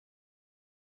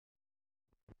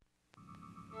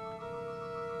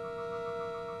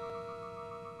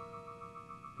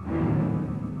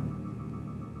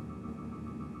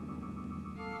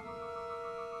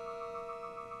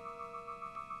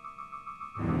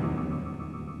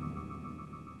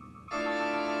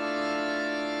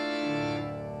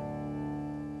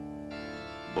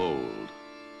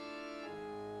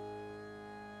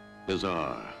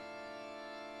bizarre,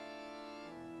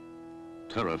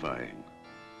 terrifying.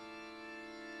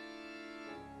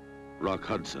 Rock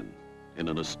Hudson, in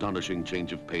an astonishing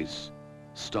change of pace,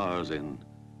 stars in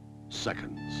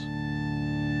Seconds.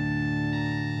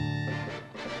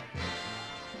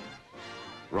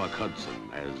 Rock Hudson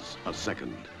as a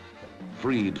second,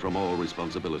 freed from all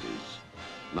responsibilities,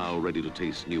 now ready to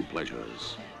taste new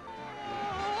pleasures.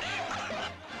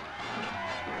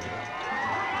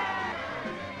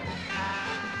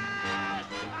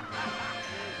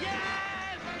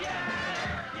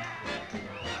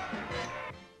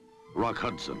 Rock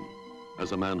Hudson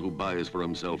as a man who buys for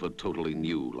himself a totally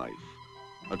new life,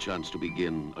 a chance to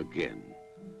begin again.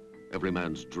 Every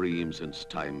man's dream since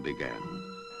time began.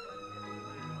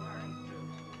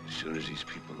 As soon as these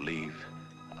people leave,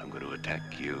 I'm going to attack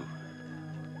you.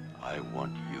 I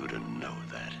want you to know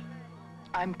that.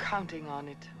 I'm counting on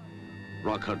it.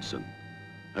 Rock Hudson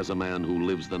as a man who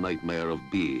lives the nightmare of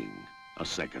being a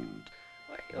second.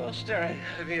 Why are you all staring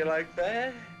at me like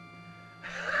that?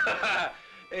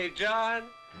 Hey, John.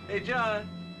 Hey, John.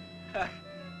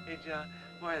 Hey, John.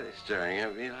 Why are they staring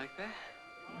at me like that?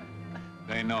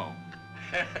 They know.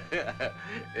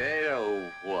 They know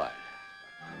what?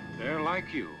 They're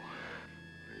like you.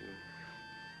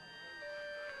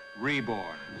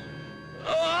 Reborns.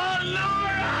 Oh,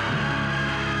 Laura!